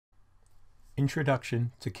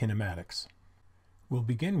Introduction to Kinematics. We'll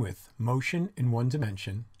begin with motion in one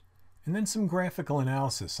dimension, and then some graphical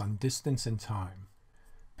analysis on distance and time,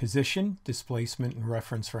 position, displacement, and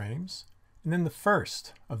reference frames, and then the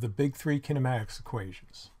first of the big three kinematics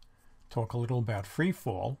equations. Talk a little about free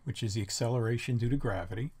fall, which is the acceleration due to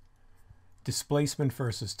gravity, displacement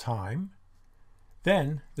versus time,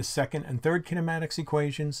 then the second and third kinematics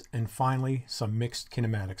equations, and finally some mixed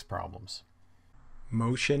kinematics problems.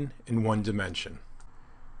 Motion in one dimension.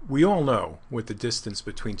 We all know what the distance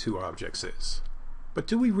between two objects is, but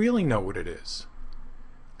do we really know what it is?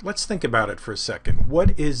 Let's think about it for a second.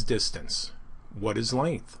 What is distance? What is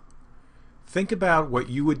length? Think about what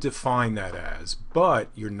you would define that as, but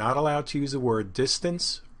you're not allowed to use the word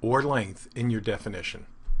distance or length in your definition.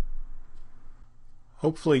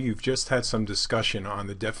 Hopefully you've just had some discussion on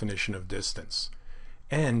the definition of distance.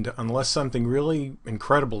 And unless something really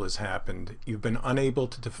incredible has happened, you've been unable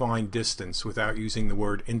to define distance without using the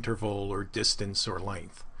word interval or distance or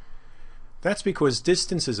length. That's because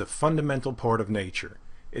distance is a fundamental part of nature.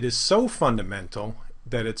 It is so fundamental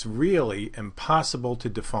that it's really impossible to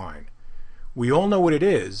define. We all know what it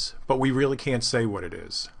is, but we really can't say what it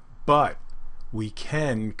is. But we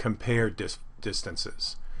can compare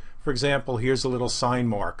distances. For example, here's a little sign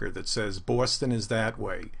marker that says Boston is that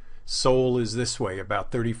way, Seoul is this way,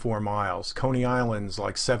 about 34 miles, Coney Island's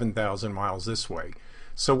like 7,000 miles this way.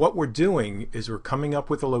 So what we're doing is we're coming up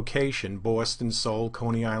with a location, Boston, Seoul,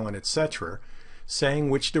 Coney Island, etc., saying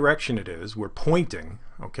which direction it is. We're pointing,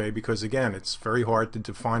 okay, because again, it's very hard to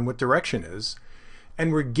define what direction is.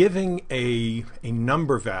 And we're giving a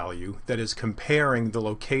number value that is comparing the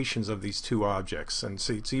locations of these two objects. And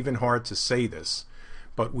see, it's even hard to say this,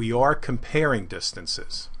 but we are comparing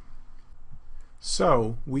distances.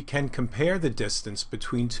 So we can compare the distance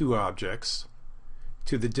between two objects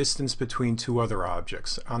to the distance between two other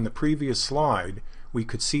objects. On the previous slide, we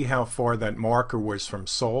could see how far that marker was from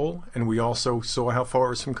Seoul, and we also saw how far it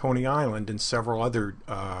was from Coney Island and several other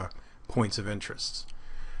points of interest.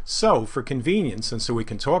 So for convenience, and so we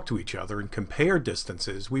can talk to each other and compare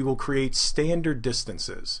distances, we will create standard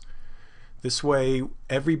distances. This way,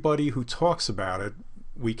 everybody who talks about it,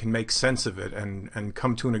 we can make sense of it and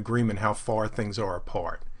come to an agreement how far things are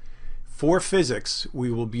apart. For physics,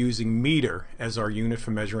 we will be using meter as our unit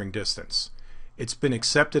for measuring distance. It's been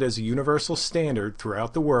accepted as a universal standard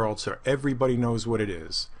throughout the world, so everybody knows what it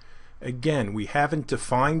is. Again, we haven't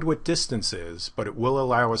defined what distance is, but it will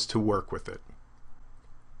allow us to work with it.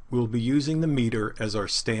 We'll be using the meter as our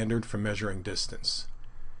standard for measuring distance.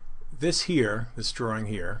 This drawing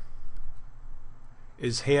here,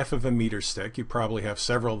 is half of a meter stick. You probably have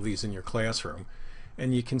several of these in your classroom.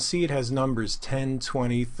 And you can see it has numbers 10,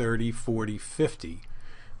 20, 30, 40, 50.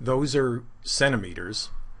 Those are centimeters.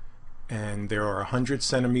 And there are 100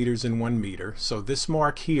 centimeters in 1 meter. So this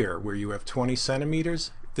mark here, where you have 20 centimeters,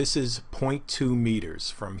 this is 0.2 meters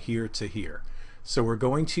from here to here. So we're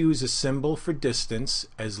going to use a symbol for distance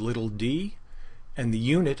as little d, and the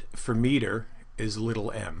unit for meter is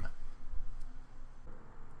little m.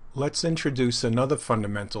 Let's introduce another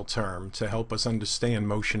fundamental term to help us understand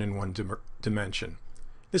motion in one dimension.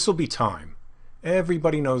 This will be time.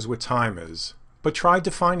 Everybody knows what time is, but try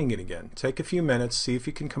defining it again. Take a few minutes, see if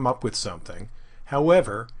you can come up with something.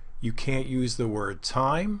 However, you can't use the word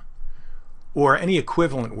time or any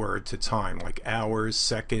equivalent word to time, like hours,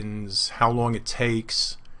 seconds, how long it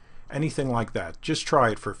takes, anything like that. Just try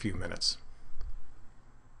it for a few minutes.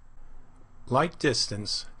 Like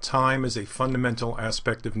distance, time is a fundamental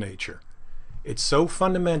aspect of nature. It's so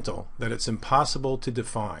fundamental that it's impossible to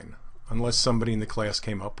define, unless somebody in the class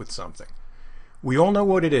came up with something. We all know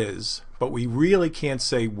what it is, but we really can't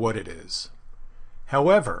say what it is.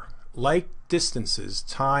 However, like distances,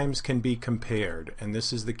 times can be compared, and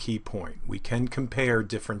this is the key point. We can compare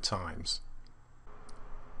different times.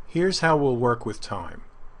 Here's how we'll work with time.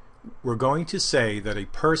 We're going to say that a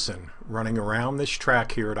person running around this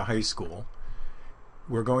track here at a high school,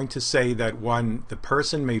 we're going to say that when the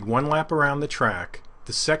person made 1 lap around the track,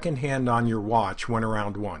 the second hand on your watch went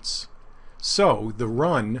around once. So the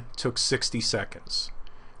run took 60 seconds.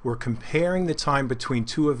 We're comparing the time between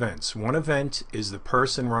two events. One event is the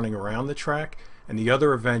person running around the track, and the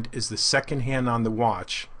other event is the second hand on the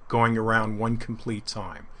watch going around one complete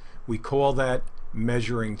time. We call that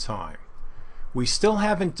measuring time. We still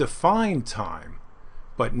haven't defined time,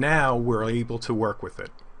 but now we're able to work with it.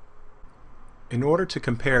 In order to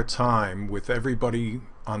compare time with everybody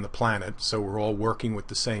on the planet, so we're all working with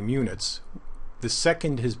the same units, the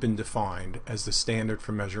second has been defined as the standard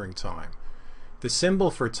for measuring time. The symbol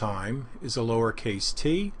for time is a lowercase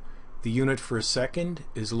t, the unit for a second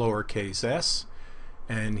is lowercase s,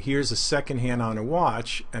 And here's a second hand on a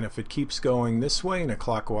watch, and if it keeps going this way in a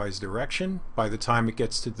clockwise direction, by the time it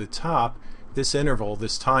gets to the top, this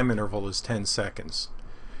time interval is 10 seconds.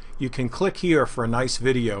 You can click here for a nice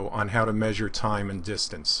video on how to measure time and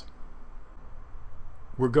distance.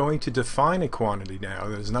 We're going to define a quantity now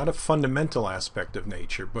that is not a fundamental aspect of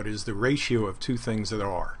nature, but is the ratio of two things that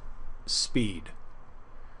are. Speed.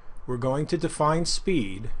 We're going to define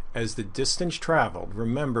speed as the distance traveled.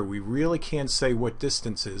 Remember, we really can't say what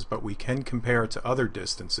distance is, but we can compare it to other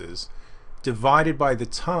distances, divided by the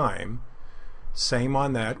time. Same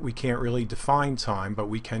on that, we can't really define time, but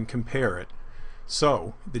we can compare it.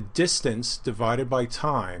 So, the distance divided by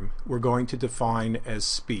time, we're going to define as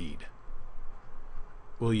speed.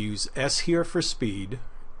 We'll use S here for speed,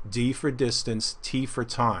 D for distance, T for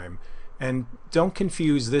time, and don't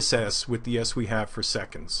confuse this S with the S we have for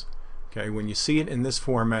seconds. Okay, when you see it in this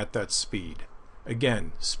format, that's speed.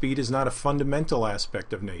 Again, speed is not a fundamental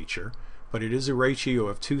aspect of nature, but it is a ratio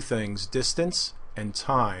of two things, distance and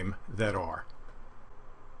time, that are.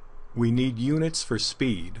 We need units for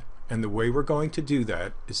speed, and the way we're going to do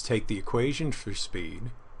that is take the equation for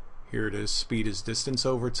speed. Here it is, speed is distance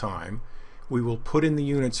over time. We will put in the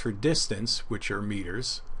units for distance, which are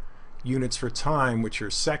meters, units for time, which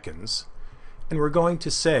are seconds, and we're going to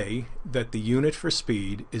say that the unit for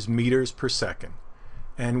speed is meters per second.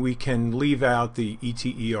 And we can leave out the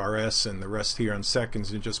ETERS and the rest here on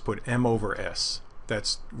seconds and just put M over S.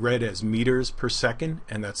 That's read as meters per second,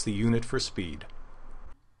 and that's the unit for speed.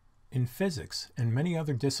 In physics and many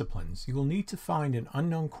other disciplines, you will need to find an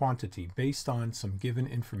unknown quantity based on some given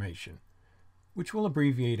information, which we'll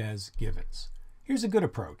abbreviate as givens. Here's a good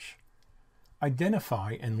approach.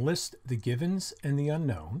 Identify and list the givens and the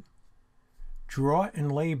unknown. Draw and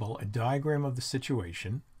label a diagram of the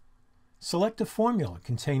situation. Select a formula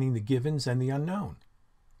containing the givens and the unknown.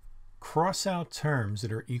 Cross out terms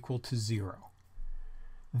that are equal to 0.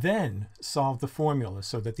 Then solve the formula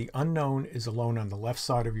so that the unknown is alone on the left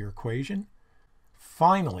side of your equation.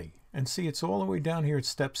 Finally, and see it's all the way down here at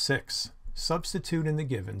step 6, substitute in the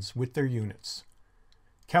givens with their units.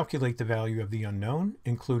 Calculate the value of the unknown,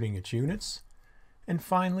 including its units. And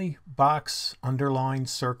finally, box, underline,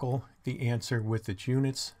 circle the answer with its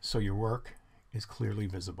units so your work is clearly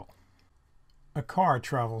visible. A car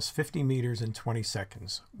travels 50 meters in 20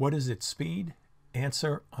 seconds. What is its speed?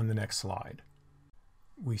 Answer on the next slide.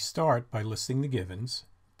 We start by listing the givens.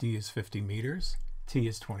 D is 50 meters, T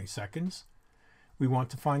is 20 seconds. We want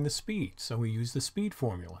to find the speed, so we use the speed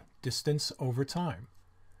formula, distance over time.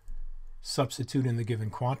 Substitute in the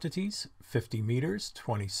given quantities, 50 meters,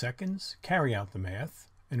 20 seconds, carry out the math,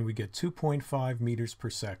 and we get 2.5 meters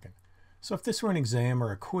per second. So if this were an exam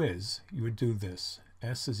or a quiz, you would do this.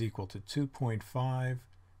 S is equal to 2.5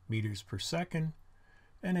 meters per second,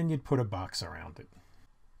 and then you'd put a box around it.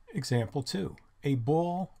 Example 2. A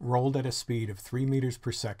ball rolled at a speed of 3 meters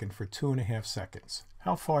per second for 2.5 seconds.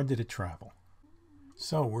 How far did it travel?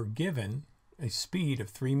 So we're given a speed of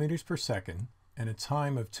 3 meters per second and a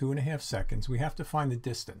time of 2.5 seconds. We have to find the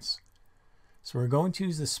distance. So we're going to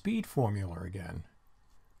use the speed formula again,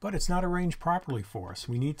 but it's not arranged properly for us.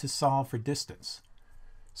 We need to solve for distance.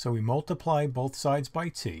 So we multiply both sides by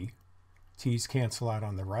t. T's cancel out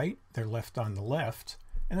on the right, they're left on the left,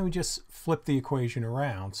 and then we just flip the equation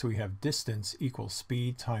around so we have distance equals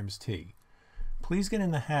speed times t. Please get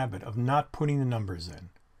in the habit of not putting the numbers in.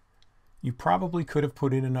 You probably could have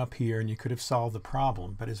put in an up here and you could have solved the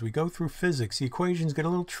problem, but as we go through physics, the equations get a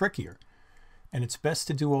little trickier, and it's best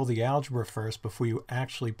to do all the algebra first before you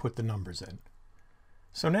actually put the numbers in.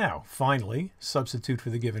 So now, finally, substitute for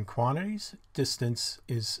the given quantities. Distance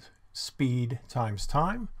is speed times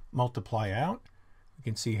time. Multiply out. We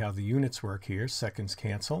can see how the units work here. Seconds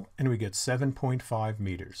cancel, and we get 7.5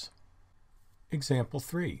 meters. Example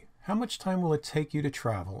 3. How much time will it take you to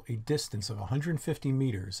travel a distance of 150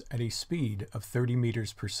 meters at a speed of 30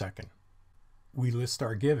 meters per second? We list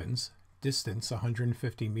our givens. Distance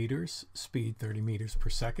 150 meters, speed 30 meters per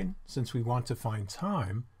second. Since we want to find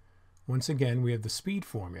time, once again we have the speed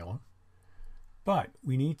formula, but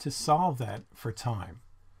we need to solve that for time.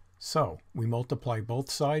 So we multiply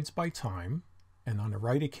both sides by time, and on the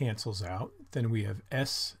right it cancels out. Then we have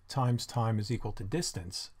S times time is equal to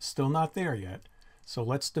distance. Still not there yet. So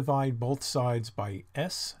let's divide both sides by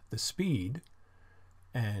S, the speed,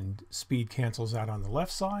 and speed cancels out on the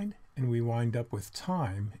left side, and we wind up with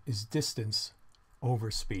time is distance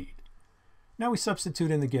over speed. Now we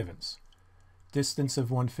substitute in the givens. Distance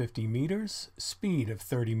of 150 meters, speed of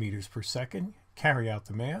 30 meters per second, carry out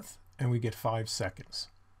the math, and we get 5 seconds.